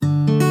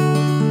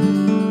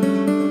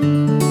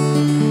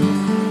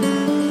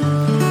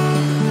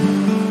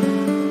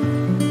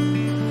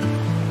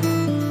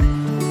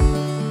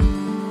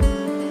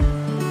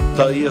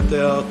ia te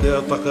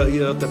taka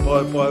ia te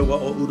pai wa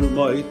o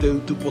urumai te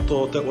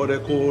utupoto te ore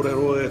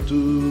kōrero e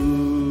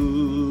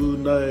tū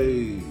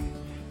nei.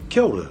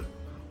 Kia ora.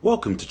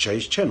 Welcome to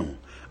Chase Channel,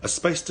 a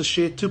space to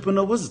share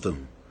tupuna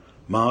wisdom,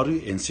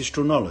 Māori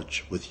ancestral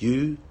knowledge with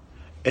you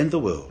and the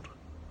world.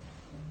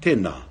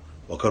 Tēnā,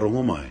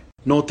 wakarongo mai.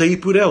 No te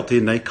ipureo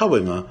tēnei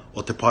kawenga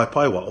o te pai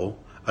wao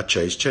a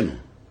Chase Channel.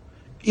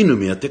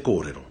 Inumia te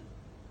kōrero.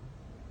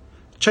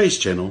 Chase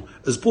Channel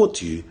is brought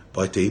to you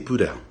by Te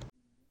Ipureo.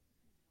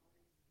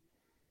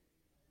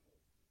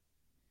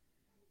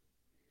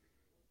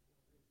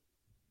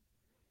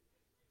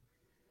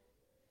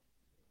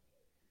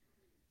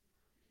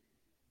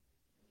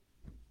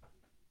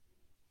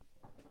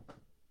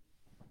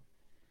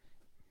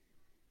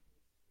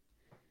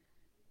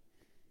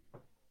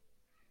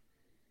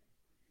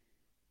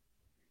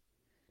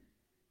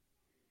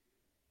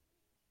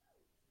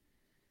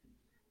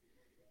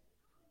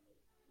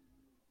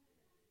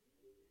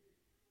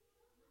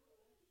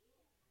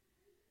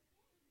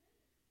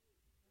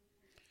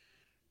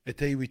 E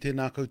te iwi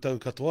tēnā koutou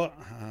katoa,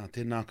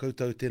 tēnā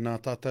koutou,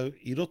 tēnā tātou,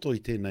 I roto I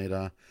tēnei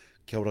rā,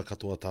 kia ora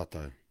katoa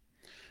tātou.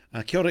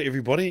 Kia ora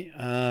everybody,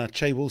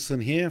 Che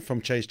Wilson here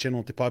from Chase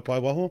Channel Te Pai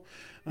Waho,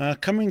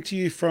 coming to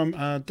you from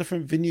a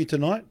different venue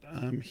tonight,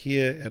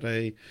 here at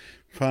a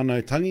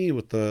whānau tangi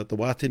with the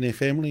Wātene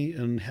family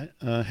in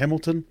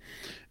Hamilton,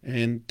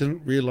 and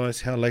didn't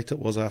realise how late it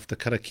was after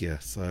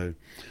karakia, so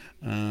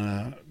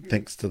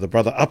thanks to the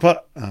brother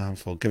Upper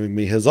for giving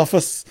me his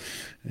office,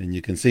 and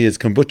you can see his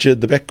kombucha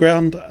in the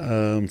background,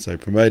 so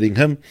promoting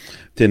him.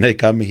 Tēnei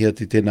ka mihi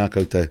te tēnā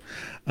koutou.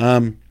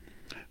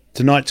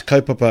 Tonight's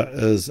kaupapa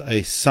is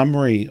a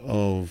summary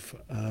of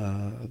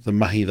the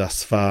mahi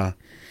thus far,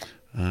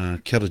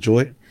 kia ora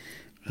Joy,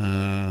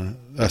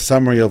 a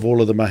summary of all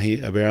of the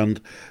mahi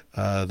around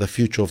the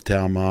future of Te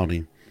Ao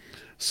Māori.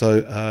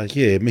 So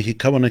mihi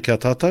kawana kia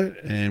tātou,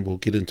 and we'll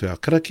get into our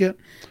karakia.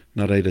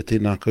 Nā reira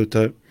tēnā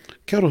koutou.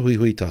 Kia ora hui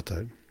hui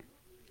tātou.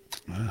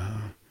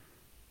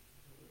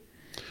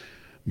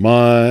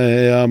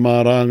 Mai a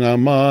maranga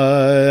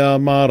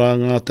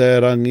te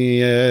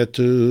rangi e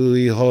tū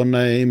I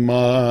honei,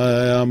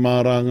 mai a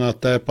maranga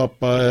te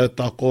papa e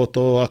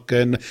takoto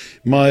ake nei,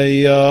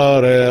 mai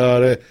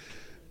are,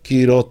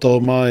 ki roto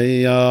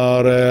mai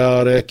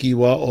are, ki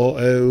wa o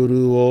e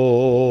uru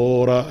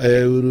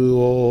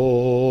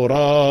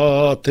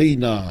ora,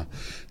 tīna.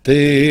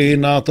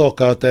 Tēnā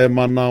toka te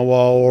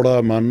manawa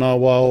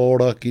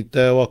ora ki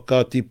te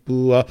waka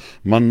tipua,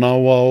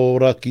 manawa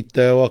ora ki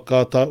te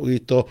waka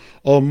tauito,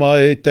 o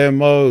mai te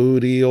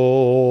mauri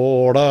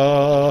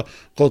ora,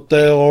 ko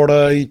te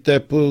ora I te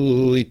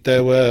pū, I te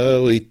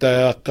weu, I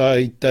te aka,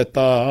 I te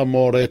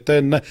tāmore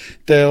tēnei,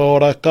 te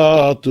ora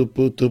ka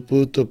tupu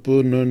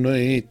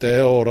nunui, te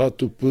ora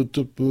tupu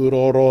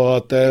roroa,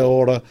 te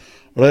ora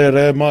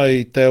rere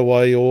mai te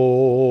wai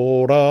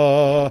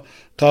ora,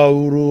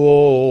 kauru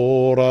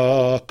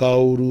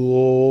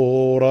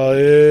ora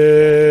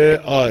e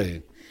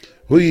ai.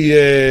 Hui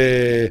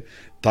e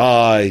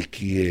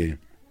taiki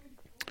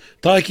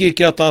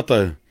kia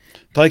tātou.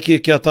 Taiki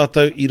kia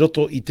tātou I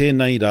roto I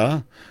tēnei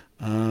rā,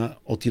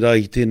 o tira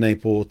I tēnei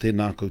pō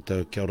tēnā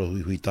koutou, kia ora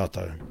hui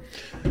tātou.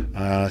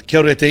 Kia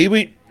ora te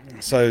iwi.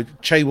 So,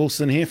 Che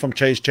Wilson here from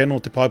Chase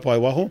Channel Te Pai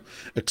Waho.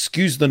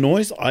 Excuse the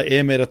noise, I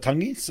am at a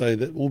tangi, so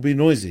that will be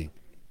noisy.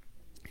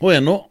 Hoi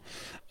anō.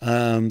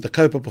 The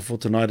kaupapa for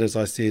tonight, as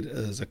I said,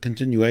 is a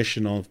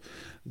continuation of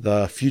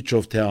the future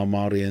of Te Ao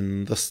Māori,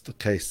 in this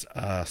case,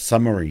 a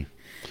summary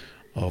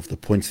of the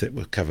points that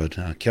were covered.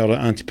 Kia ora,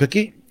 Auntie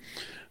Piki.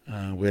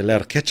 We're allowed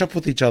to catch up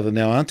with each other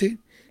now, Auntie.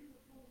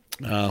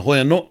 Hoi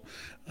anō,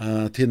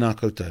 tēnā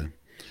koutou.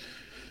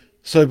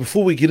 So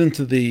before we get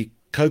into the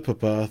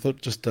kaupapa, I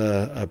thought just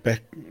a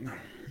bit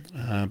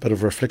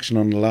of reflection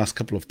on the last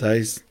couple of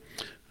days.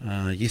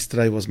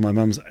 Yesterday was my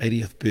mum's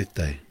 80th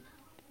birthday.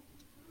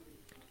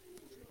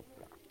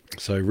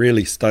 So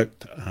really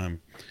stoked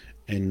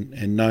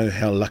and know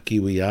how lucky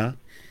we are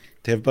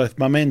to have both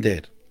mum and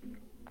dad.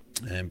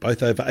 And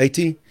both over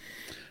 80.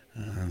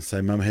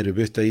 So mum had her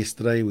birthday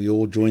yesterday. We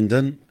all joined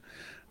in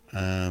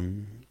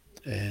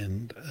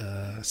and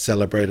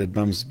celebrated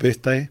mum's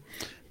birthday.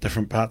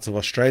 Different parts of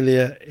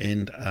Australia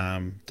and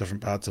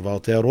different parts of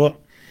Aotearoa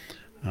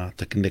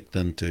to connect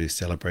in to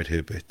celebrate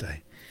her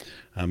birthday.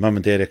 Mum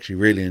and dad actually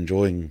really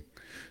enjoying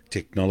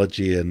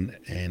technology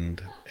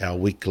and our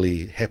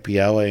weekly happy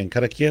hour and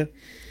karakia.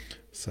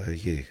 So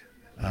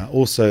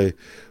also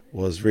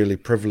was really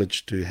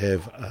privileged to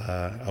have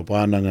a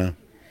wānanga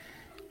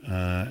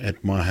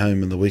at my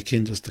home in the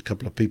weekend. Just a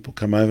couple of people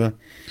come over.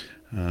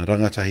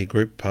 Rangatahi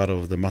group, part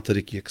of the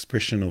Matariki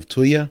expression of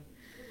Tuia.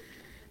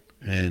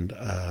 And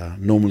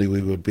normally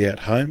we would be at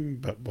home,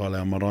 but while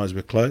our maraes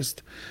were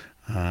closed,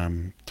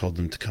 told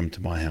them to come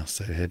to my house.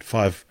 So I had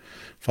five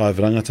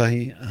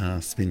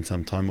rangatahi, spend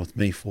some time with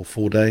me for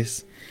 4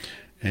 days,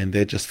 and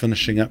they're just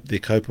finishing up their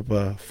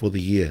kaupapa for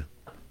the year.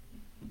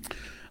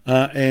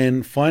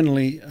 And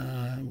finally,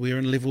 we're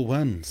in level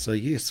 1. So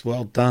yes,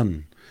 well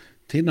done.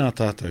 Tēnā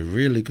tātou,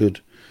 really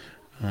good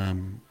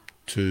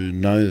to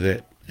know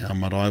that our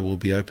marae will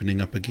be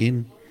opening up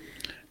again,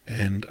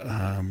 and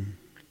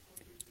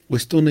we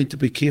still need to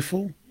be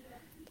careful,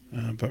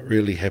 but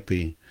really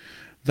happy.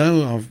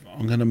 Though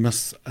I'm going to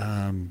miss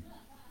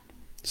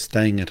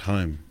staying at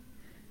home,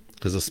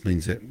 because this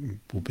means that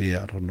we'll be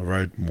out on the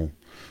road more.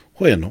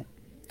 Hoi anō,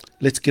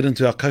 let's get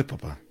into our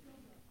kaupapa.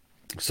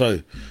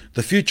 So,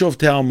 the future of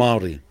Te Ao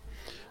Māori.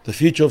 The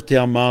future of Te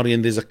Ao Māori,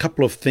 and there's a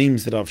couple of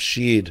themes that I've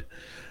shared.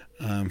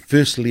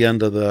 Firstly,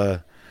 under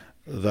the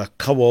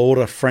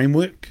Kawaora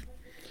framework,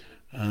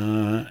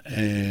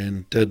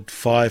 and did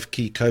 5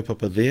 key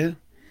kaupapa there.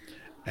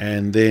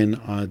 And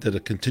then I did a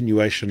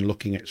continuation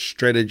looking at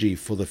strategy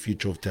for the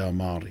future of Te Ao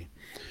Māori.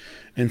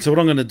 And so what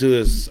I'm going to do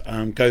is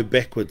go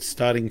backwards,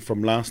 starting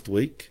from last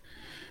week.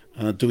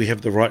 Do we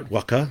have the right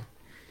waka?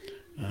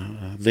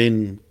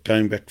 Then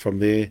going back from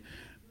there,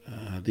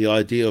 the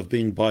idea of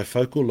being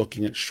bifocal,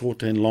 looking at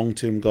short and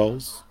long-term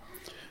goals.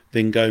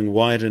 Then going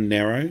wide and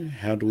narrow.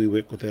 How do we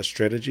work with our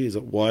strategy? Is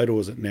it wide or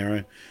is it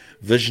narrow?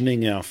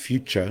 Visioning our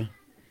future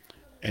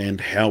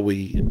and how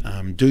we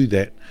do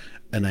that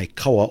in a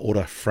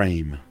kawaora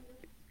frame.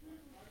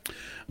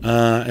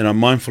 And I'm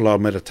mindful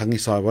I'm at a tangi,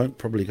 so I won't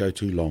probably go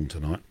too long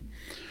tonight.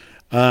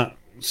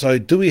 So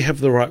do we have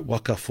the right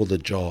waka for the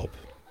job?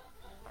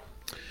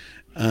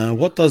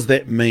 What does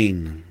that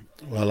mean?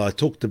 Well, I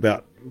talked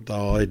about the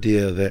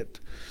idea that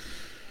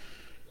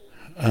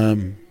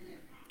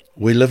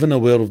we live in a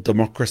world of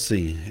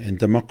democracy, and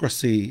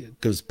democracy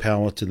gives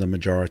power to the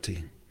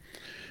majority.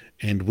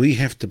 And we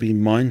have to be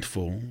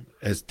mindful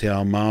as Te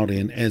Ao Māori,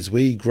 and as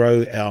we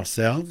grow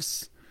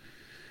ourselves,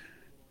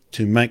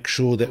 to make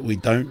sure that we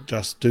don't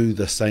just do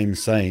the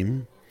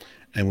same,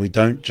 and we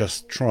don't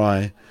just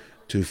try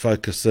to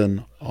focus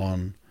in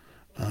on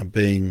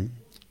being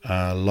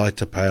a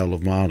lighter pale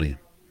of Māori,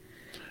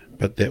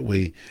 but that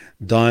we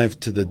dive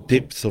to the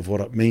depths of what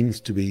it means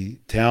to be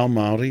Te Ao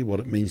Māori, what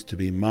it means to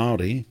be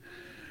Māori,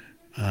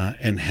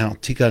 and how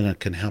tikanga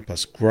can help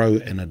us grow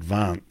and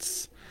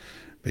advance.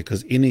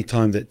 Because any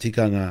time that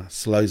tikanga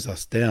slows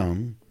us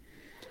down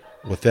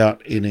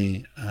without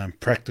any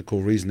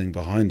practical reasoning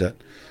behind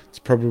it, it's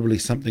probably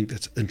something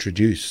that's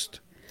introduced.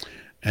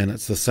 And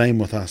it's the same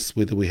with us,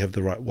 whether we have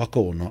the right waka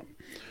or not.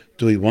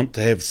 Do we want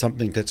to have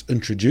something that's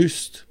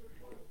introduced,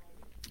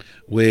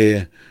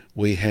 where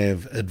we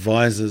have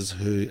advisors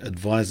who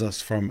advise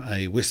us from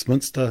a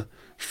Westminster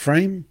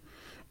frame,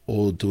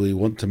 or do we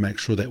want to make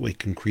sure that we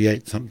can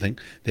create something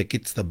that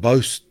gets the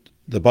best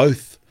of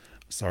both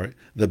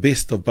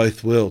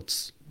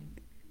worlds,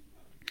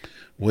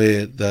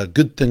 where the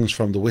good things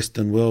from the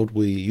Western world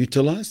we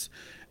utilise,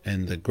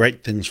 and the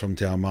great things from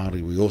Te Ao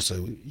Māori we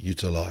also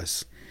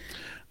utilise.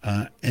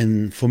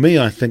 And for me,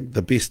 I think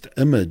the best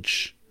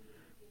image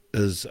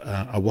is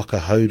a waka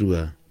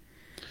haurua,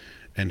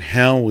 and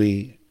how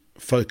we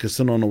focus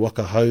in on a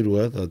waka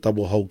haurua, the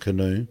double hull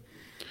canoe,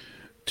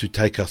 to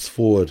take us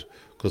forward.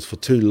 Because for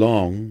too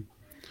long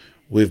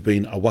we've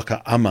been a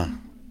waka ama,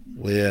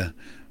 where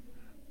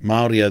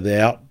Māori are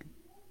the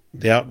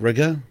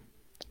outrigger,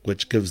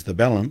 which gives the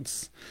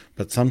balance,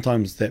 but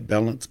sometimes that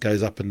balance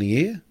goes up in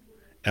the air,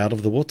 out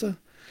of the water,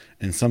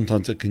 and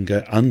sometimes it can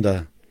go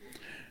under.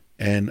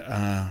 And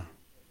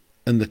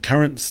in the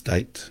current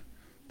state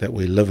that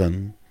we live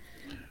in,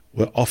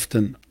 we're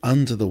often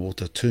under the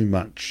water too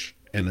much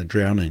and are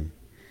drowning.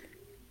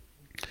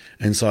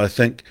 And so I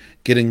think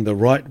getting the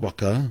right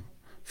waka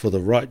for the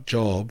right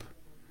job,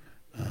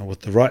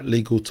 with the right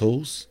legal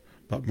tools,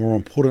 but more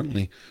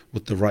importantly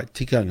with the right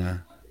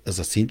tikanga, is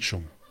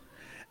essential.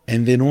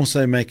 And then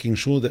also making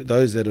sure that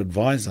those that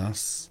advise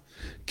us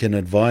can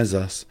advise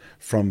us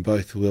from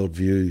both world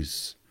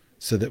views,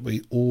 so that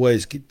we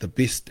always get the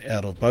best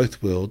out of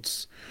both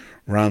worlds,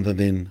 rather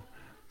than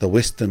the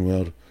Western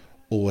world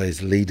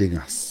always leading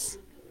us.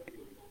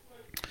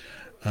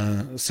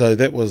 So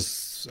that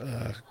was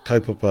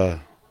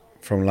kaupapa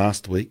from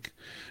last week.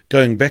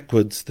 Going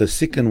backwards, the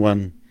second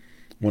one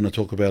I want to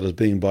talk about is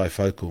being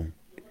bifocal,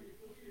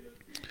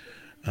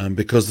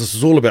 because this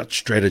is all about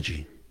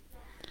strategy.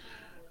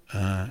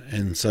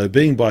 And so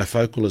being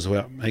bifocal is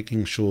about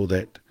making sure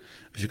that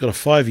if you've got a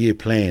 5-year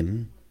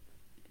plan,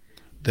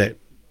 that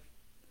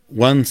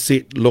one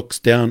set looks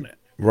down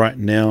right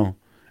now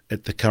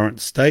at the current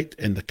state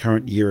and the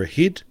current year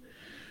ahead,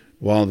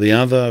 while the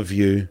other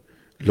view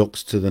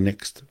looks to the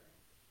next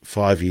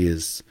 5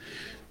 years.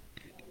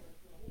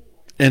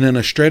 And in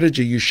a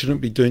strategy, you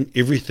shouldn't be doing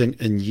everything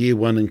in year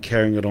 1 and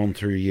carrying it on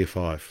through year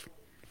 5,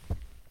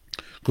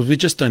 because we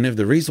just don't have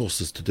the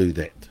resources to do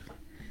that.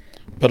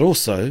 But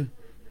also,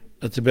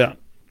 it's about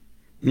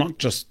not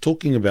just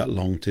talking about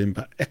long-term,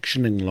 but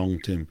actioning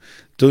long-term,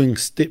 doing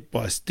step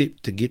by step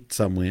to get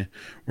somewhere,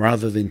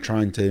 rather than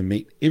trying to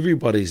meet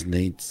everybody's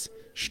needs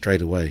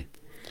straight away.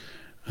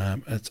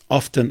 It's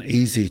often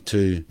easy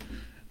to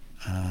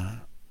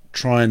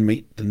try and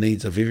meet the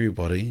needs of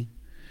everybody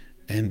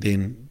and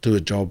then do a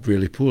job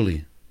really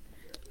poorly.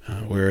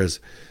 Whereas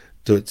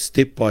do it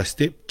step by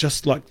step,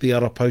 just like the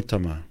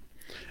Arapautama.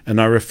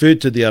 And I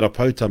referred to the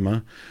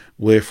Arapautama,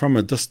 where from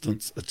a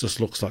distance it just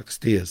looks like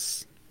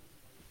stairs.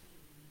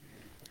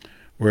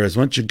 Whereas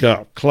once you go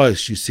up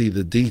close, you see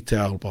the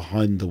detail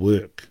behind the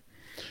work.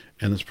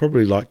 And it's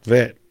probably like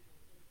that,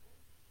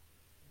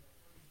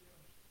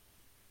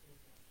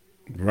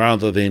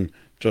 rather than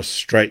just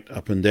straight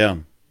up and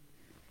down.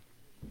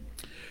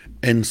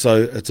 And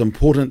so it's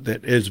important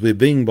that as we're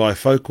being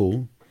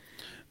bifocal,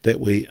 that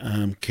we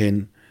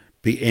can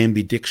be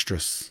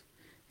ambidextrous,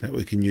 that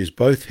we can use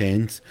both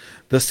hands.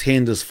 This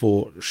hand is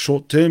for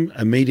short-term,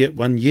 immediate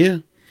 1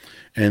 year,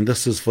 and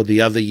this is for the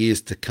other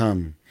years to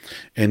come.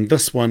 And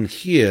this one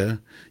here,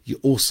 you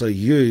also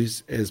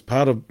use as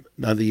part of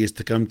other years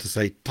to come to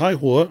say,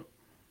 Taihoa,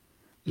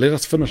 let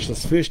us finish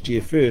this first year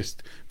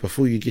first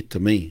before you get to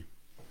me.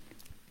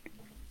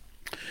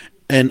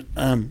 And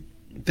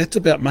that's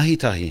about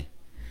mahitahi.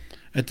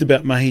 It's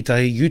about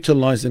mahitahi,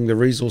 utilising the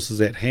resources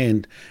at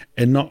hand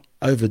and not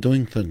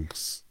overdoing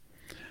things,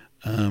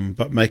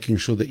 but making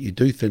sure that you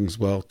do things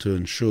well to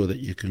ensure that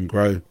you can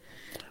grow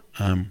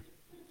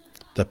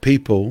the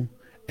people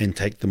and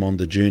take them on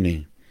the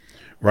journey,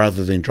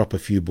 rather than drop a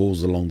few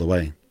balls along the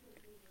way.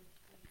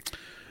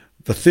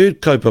 The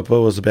third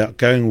kaupapa was about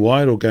going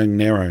wide or going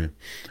narrow.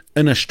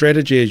 In a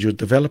strategy, as you're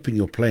developing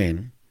your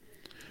plan,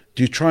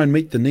 do you try and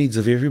meet the needs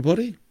of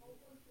everybody?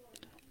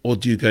 Or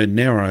do you go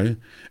narrow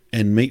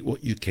and meet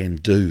what you can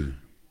do?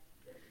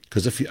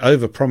 Because if you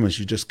overpromise,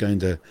 you're just going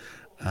to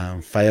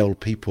fail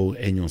people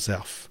and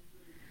yourself.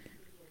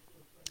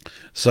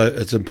 So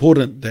it's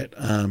important that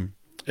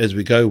as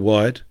we go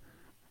wide,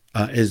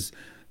 as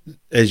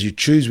you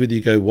choose whether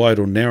you go wide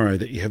or narrow,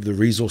 that you have the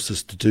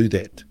resources to do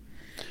that.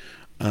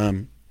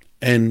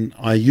 And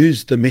I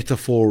use the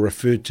metaphor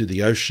referred to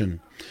the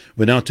ocean.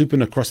 When our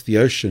tupuna crossed the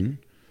ocean,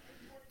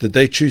 did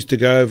they choose to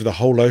go over the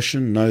whole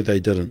ocean? No, they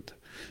didn't.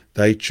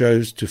 They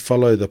chose to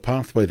follow the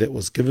pathway that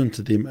was given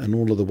to them in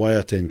all of the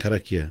waiata and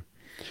karakia.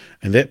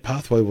 And that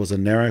pathway was a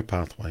narrow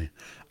pathway.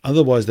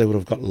 Otherwise, they would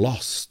have got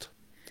lost.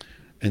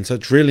 And so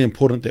it's really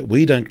important that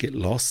we don't get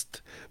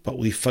lost, but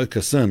we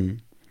focus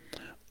in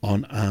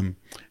on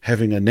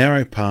having a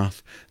narrow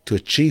path to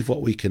achieve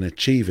what we can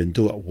achieve and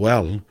do it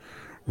well,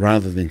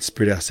 rather than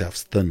spread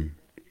ourselves thin.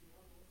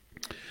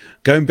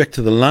 Going back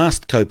to the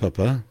last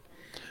kaupapa,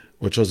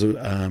 which was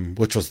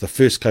the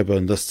first kaupapa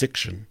in this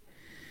section,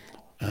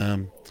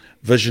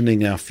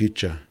 visioning our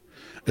future.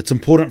 It's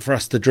important for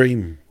us to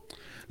dream.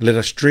 Let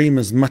us dream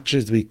as much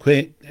as we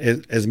can,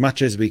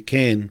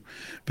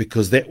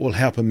 because that will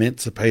help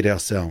emancipate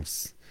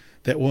ourselves.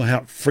 That will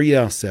help free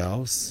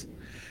ourselves,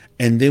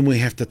 and then we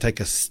have to take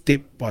a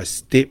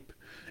step-by-step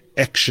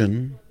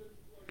action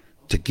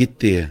to get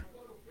there.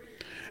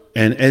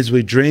 And as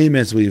we dream,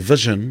 as we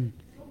vision,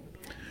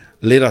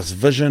 let us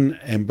vision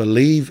and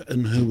believe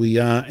in who we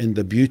are and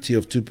the beauty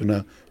of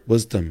tupuna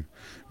wisdom.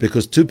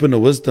 Because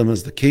tupuna wisdom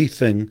is the key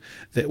thing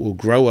that will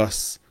grow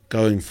us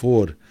going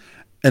forward.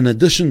 In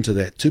addition to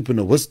that,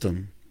 tupuna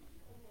wisdom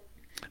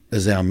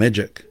is our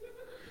magic.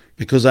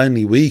 Because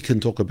only we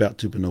can talk about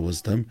tupuna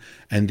wisdom,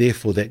 and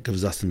therefore that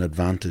gives us an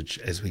advantage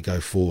as we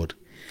go forward.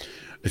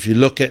 If you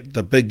look at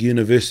the big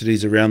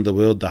universities around the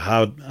world, the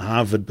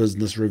Harvard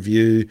Business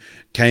Review,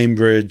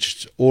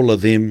 Cambridge, all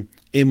of them,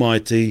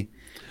 MIT,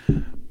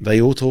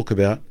 they all talk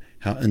about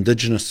how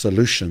indigenous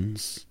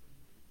solutions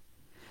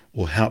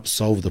will help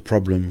solve the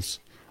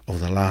problems of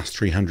the last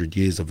 300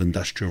 years of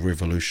industrial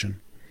revolution.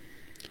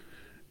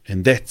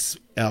 And that's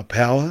our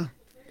power,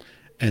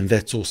 and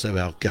that's also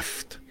our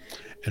gift.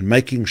 And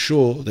making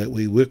sure that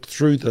we work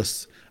through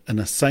this in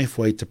a safe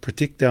way to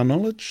protect our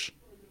knowledge,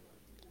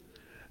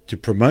 to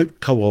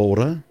promote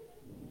kawaora,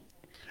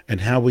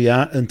 and how we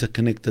are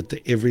interconnected to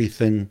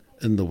everything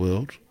in the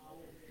world,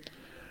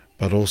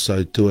 but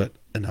also do it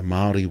in a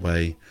Māori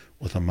way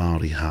with a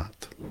Māori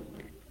heart.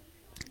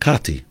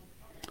 Kāti.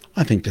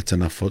 I think that's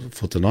enough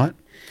for tonight.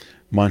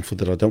 Mindful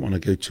that I don't want to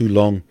go too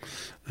long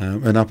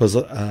in Upper's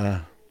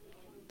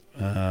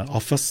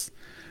office.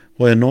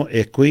 Hoi anō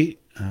e koe,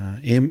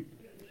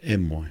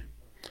 moi.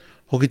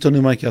 Hoki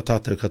tonu mai ki a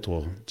tātou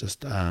katoa.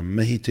 Just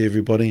mihi to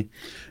everybody.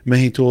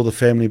 Mihi to all the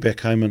family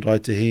back home in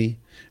Raitahi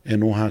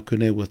and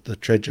Ohakune with the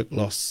tragic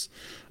loss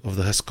of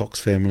the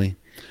Hiscox family.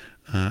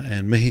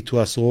 And mihi to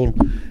us all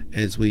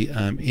as we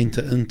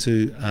enter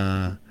into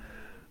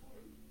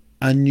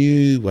a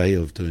new way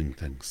of doing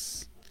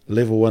things.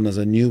 Level 1 is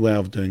a new way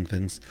of doing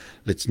things.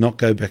 Let's not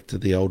go back to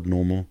the old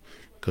normal,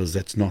 because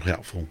that's not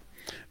helpful.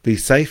 Be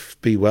safe,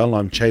 be well.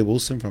 I'm Che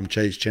Wilson from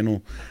Che's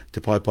channel,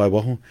 Te Pai Pai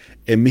Waho.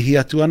 E mihi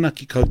atu ana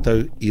ki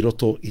koutou I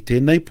roto I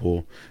tēnei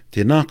pō,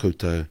 tēnā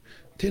koutou,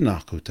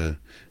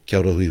 kia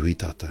ora hui hui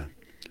tātou.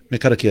 Me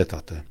karakia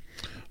tātou.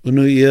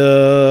 Unu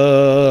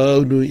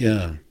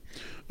ia.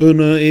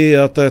 Unu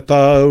ia te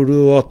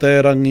tauru o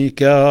te rangi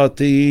kia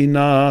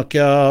tīna,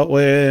 kia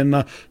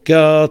oena,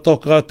 kia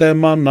toka te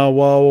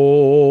manawa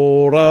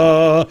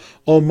ora.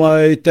 O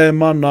mai te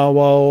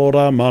manawa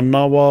ora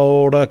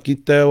ki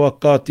te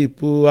waka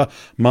tipua,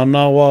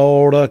 manawa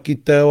ora ki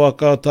te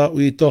waka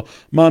tauito,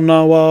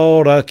 manawa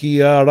ora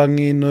ki a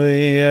rangi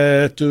nui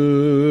e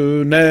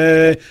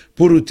tūne.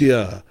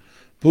 Purutia.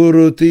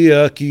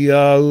 Purutia ki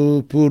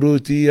au,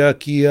 purutia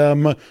ki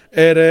ama,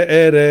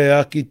 ere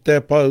a ki te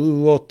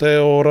pau o te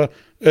ora,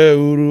 e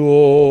uru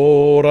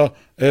ora,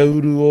 e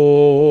uru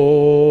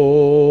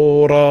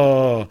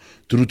ora.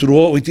 Turuturu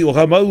o iti o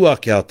ka maua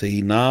kia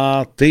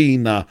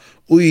tīna,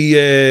 ui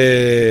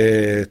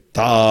e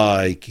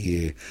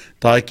taiki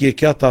e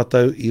kia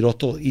tātou i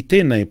roto i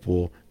tēnei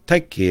pō,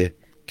 take care,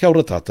 kia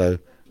ora tātou,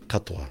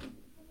 katoa.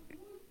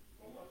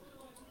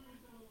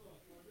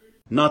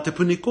 Nā Te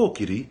Puni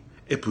Kōkiri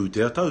e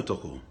Pūtea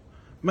Tautoko,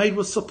 made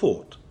with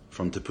support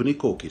from Te Puni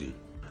Kōkiri.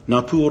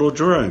 Nā Puoro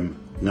Jerome,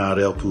 Ngā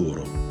Reo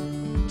Puoro.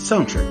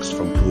 Soundtracks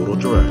from Puoro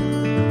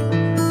Jerome.